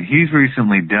 And he's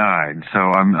recently died, so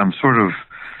I'm sort of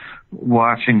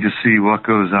watching to see what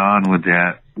goes on with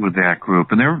that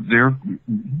group. And they're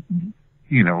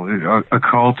a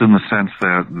cult in the sense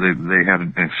that they had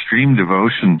an extreme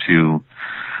devotion to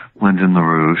Lyndon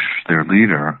LaRouche, their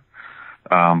leader.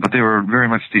 But they were very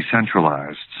much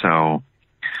decentralized. So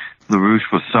LaRouche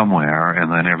was somewhere,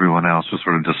 and then everyone else was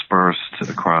sort of dispersed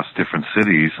across different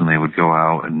cities, and they would go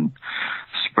out and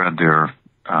spread their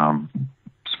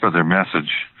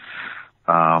message.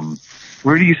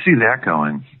 Where do you see that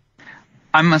going?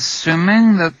 I'm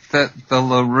assuming that the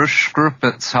LaRouche group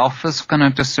itself is going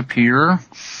to disappear.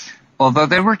 Although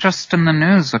they were just in the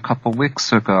news a couple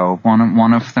weeks ago.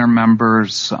 One of their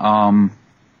members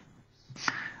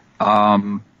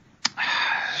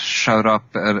showed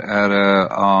up at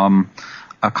a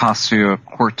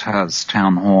Ocasio-Cortez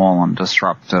town hall and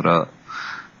disrupted it.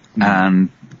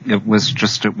 And it was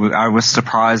I was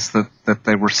surprised that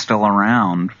they were still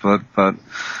around, but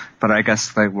I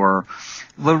guess they were.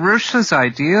 LaRouche's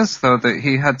ideas, though, that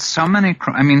he had so many,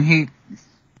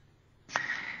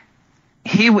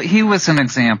 he was an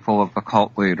example of a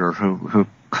cult leader who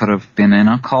could have been in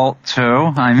a cult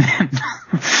too.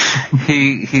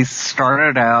 He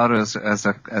started out as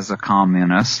a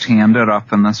communist. He ended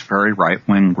up in this very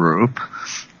right-wing group,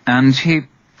 and he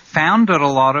founded a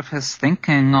lot of his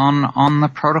thinking on the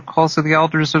Protocols of the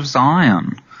Elders of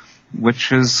Zion,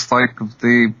 which is like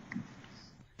the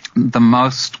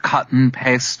most cut and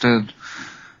pasted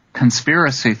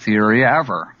conspiracy theory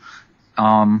ever.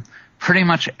 Pretty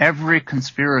much every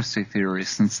conspiracy theory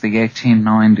since the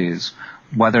 1890s,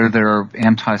 whether they're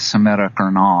anti-Semitic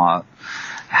or not,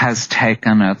 has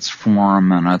taken its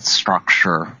form and its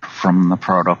structure from the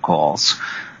Protocols.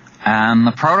 And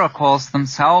the Protocols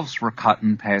themselves were cut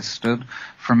and pasted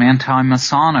from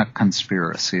anti-Masonic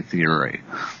conspiracy theory,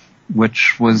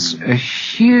 which was a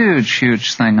huge,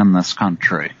 huge thing in this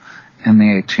country in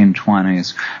the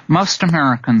 1820s. Most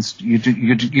Americans,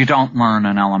 you don't learn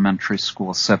in elementary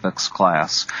school civics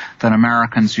class that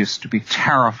Americans used to be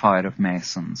terrified of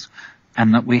Masons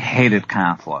and that we hated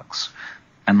Catholics.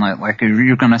 And like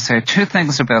you're going to say two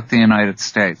things about the United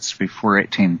States before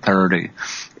 1830.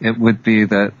 It would be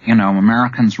that,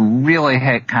 Americans really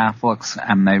hate Catholics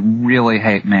and they really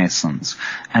hate Masons.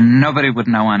 And nobody would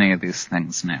know any of these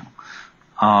things now.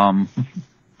 And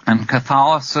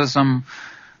Catholicism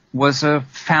was a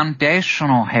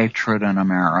foundational hatred in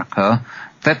America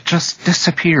that just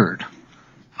disappeared.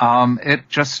 It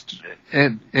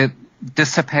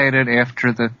dissipated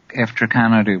after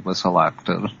Kennedy was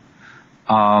elected.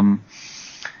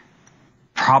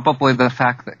 Probably the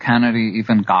fact that Kennedy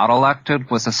even got elected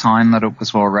was a sign that it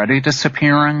was already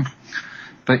disappearing.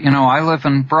 But, I live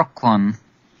in Brooklyn,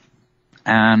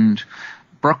 and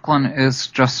Brooklyn is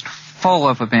just full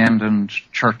of abandoned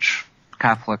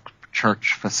Catholic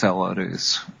church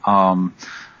facilities.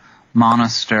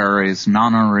 Monasteries,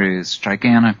 nunneries,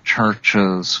 gigantic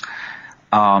churches,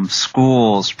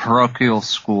 schools, parochial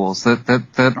schools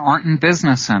that aren't in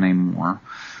business anymore,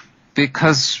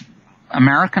 because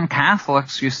American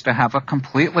Catholics used to have a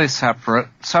completely separate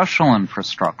social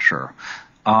infrastructure.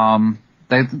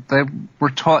 They were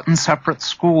taught in separate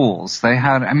schools.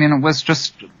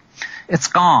 It's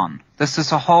gone. This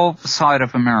is a whole side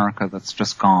of America that's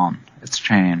just gone. It's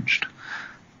changed.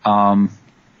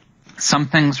 Some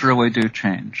things really do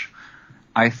change.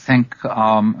 I think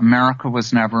America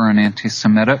was never an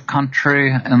anti-Semitic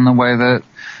country in the way that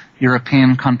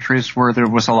European countries were. There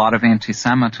was a lot of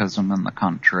anti-Semitism in the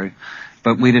country,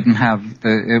 but we didn't have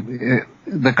the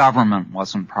government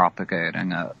wasn't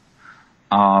propagating it.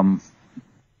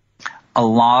 A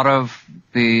lot of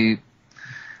the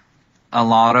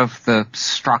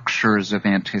structures of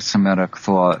anti-Semitic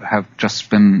thought have just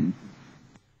been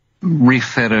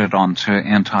refitted onto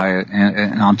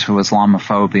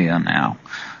Islamophobia now.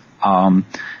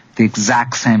 The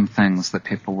exact same things that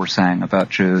people were saying about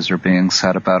Jews are being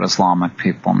said about Islamic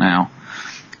people now.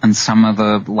 And some of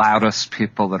the loudest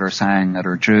people that are saying it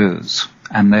are Jews,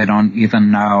 and they don't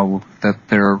even know that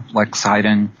they're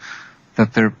citing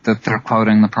that they're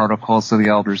quoting the Protocols of the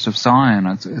Elders of Zion.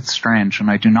 It's strange, and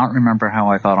I do not remember how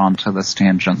I got onto this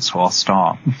tangent, so I'll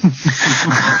stop.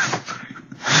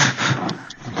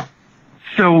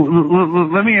 So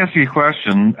let me ask you a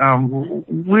question.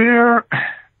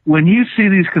 When you see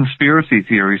these conspiracy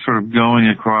theories sort of going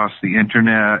across the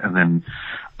internet and then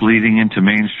bleeding into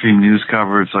mainstream news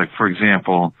coverage, like, for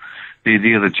example, the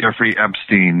idea that Jeffrey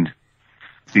Epstein,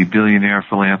 the billionaire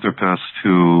philanthropist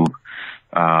who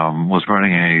was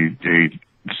running a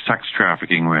sex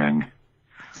trafficking ring,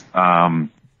 when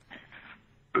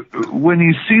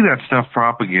you see that stuff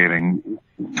propagating,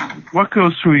 what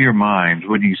goes through your mind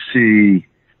when you see,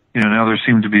 now there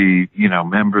seem to be,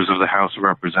 members of the House of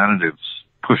Representatives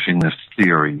pushing this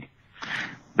theory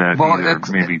that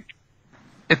maybe...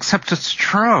 Except it's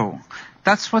true.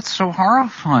 That's what's so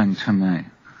horrifying to me.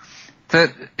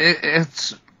 That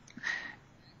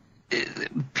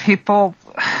people...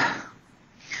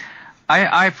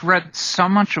 I've read so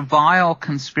much vile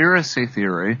conspiracy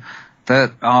theory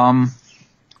that,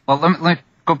 let me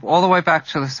go all the way back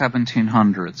to the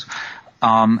 1700s,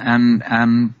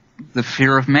 and the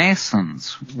fear of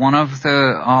Masons. One of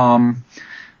the,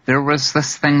 there was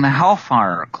this thing, the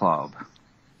Hellfire Club,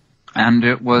 and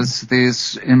it was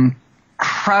these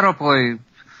incredibly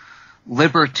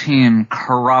libertine,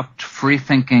 corrupt,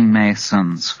 free-thinking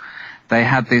Masons. They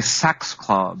had these sex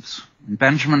clubs.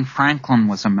 Benjamin Franklin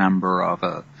was a member of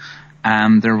it.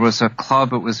 And there was a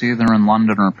club, it was either in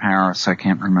London or Paris, I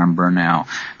can't remember now,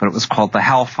 but it was called the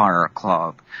Hellfire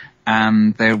Club.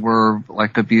 And they were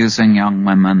abusing young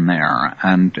women there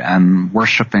and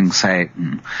worshiping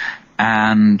Satan.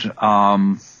 And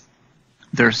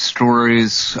there's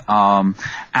stories,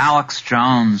 Alex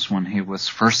Jones, when he was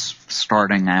first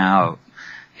starting out,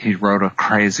 he wrote a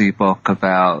crazy book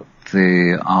about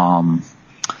the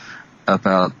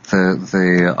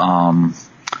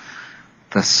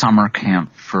summer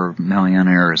camp for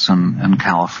millionaires in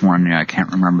California. I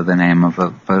can't remember the name of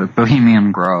it, but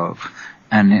Bohemian Grove.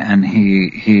 And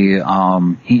he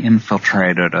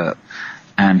infiltrated it,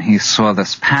 and he saw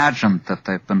this pageant that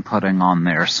they've been putting on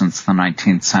there since the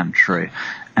 19th century,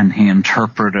 and he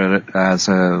interpreted it as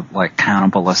a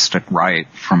cannibalistic rite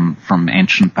from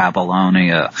ancient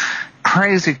Babylonia.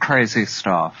 Crazy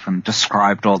stuff, and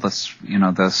described all this,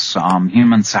 this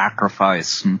human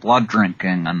sacrifice and blood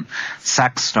drinking and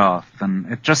sex stuff,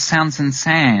 and it just sounds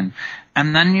insane.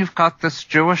 And then you've got this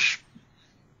Jewish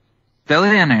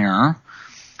billionaire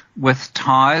with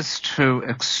ties to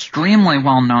extremely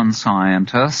well-known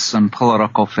scientists and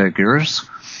political figures,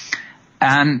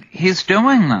 and he's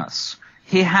doing this.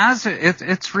 He has it.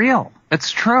 It's real.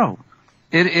 It's true.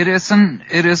 It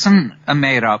isn't a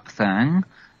made-up thing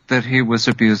that he was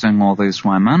abusing all these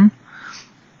women.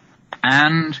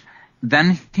 And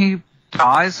then he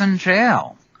dies in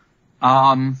jail,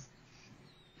 in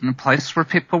a place where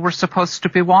people were supposed to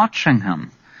be watching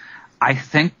him. I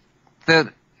think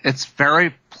that it's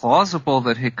very plausible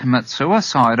that he commits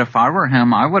suicide. If I were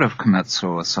him, I would have committed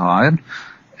suicide.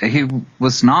 He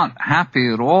was not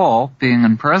happy at all being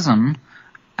in prison,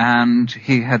 and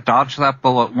he had dodged that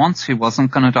bullet once. He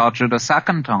wasn't going to dodge it a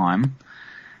second time.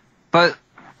 But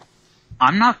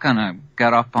I'm not going to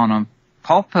get up on a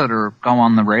pulpit or go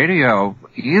on the radio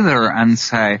either and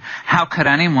say, how could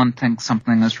anyone think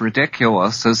something as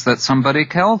ridiculous as that somebody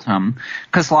killed him?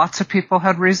 Because lots of people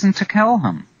had reason to kill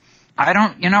him. I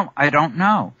don't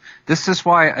know. This is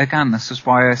why I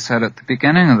said at the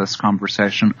beginning of this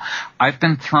conversation, I've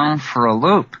been thrown for a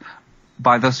loop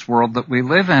by this world that we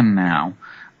live in now,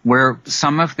 where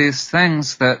some of these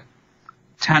things that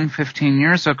 10, 15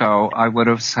 years ago I would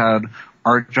have said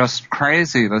are just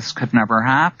crazy, this could never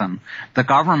happen. The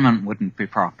government wouldn't be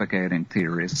propagating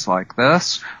theories like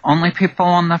this. Only people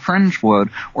on the fringe would,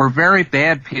 or very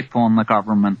bad people in the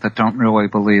government that don't really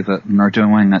believe it and are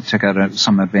doing it to get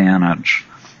some advantage,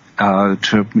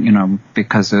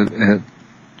 because they're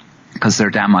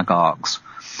demagogues.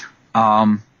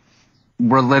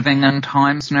 We're living in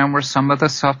times now where some of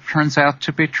this stuff turns out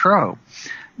to be true.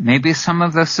 Maybe some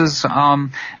of this is,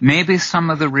 maybe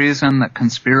some of the reason that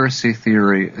conspiracy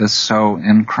theory is so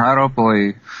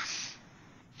incredibly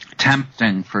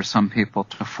tempting for some people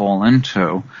to fall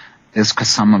into is because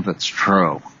some of it's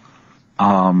true.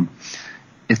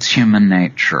 It's human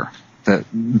nature that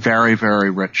very, very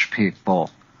rich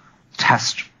people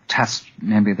test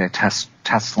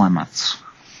limits.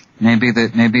 Maybe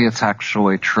it's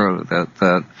actually true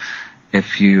that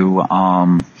if you,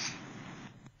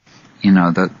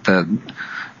 that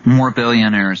more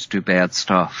billionaires do bad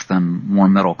stuff than more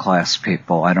middle-class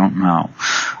people. I don't know.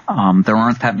 There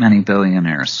aren't that many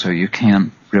billionaires, so you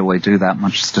can't really do that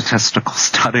much statistical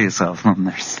studies of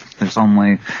them. There's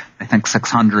only, I think,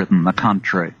 600 in the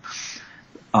country.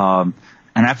 And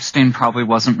Epstein probably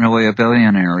wasn't really a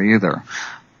billionaire either.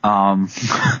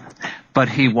 But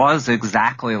he was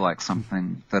exactly like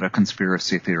something that a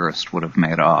conspiracy theorist would have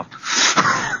made up.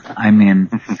 I mean,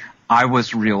 I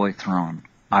was really thrown.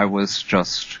 I was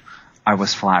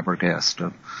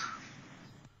flabbergasted.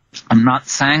 I'm not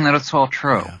saying that it's all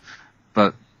true,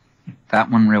 but that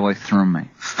one really threw me.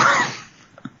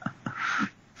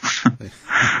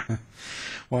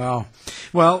 Wow.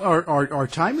 Well, our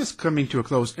time is coming to a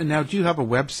close. And now, do you have a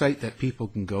website that people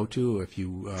can go to if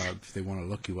they want to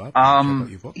look you up? Check out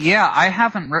your books? Yeah, I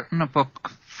haven't written a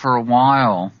book for a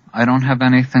while. I don't have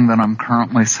anything that I'm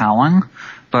currently selling,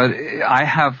 but I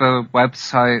have a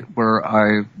website where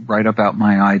I write about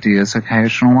my ideas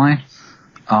occasionally.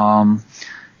 And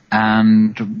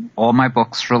all my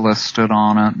books are listed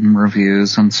on it and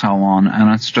reviews and so on,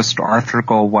 and it's just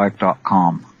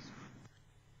arthurgoldwag.com.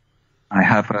 I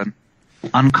have an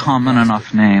uncommon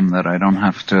enough name that I don't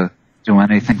have to do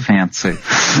anything fancy.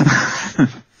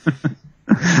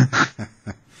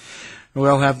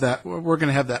 We'll have that. We're going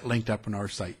to have that linked up on our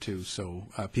site too, so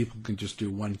people can just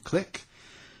do one click.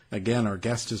 Again, our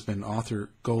guest has been author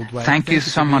Goldwag. Thank you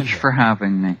so much for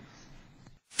having me.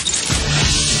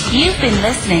 You've been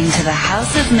listening to the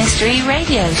House of Mystery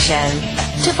radio show.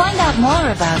 To find out more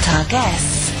about our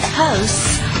guests,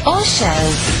 hosts, or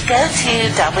shows, go to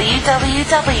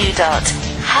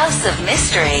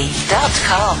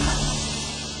www.houseofmystery.com.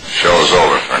 Show's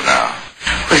over for now.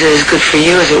 Was it as good for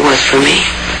you as it was for me?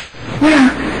 Well,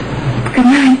 good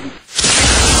night.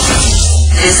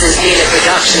 This has been a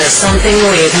production of Something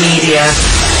Weird Media.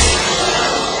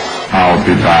 I'll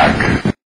be back.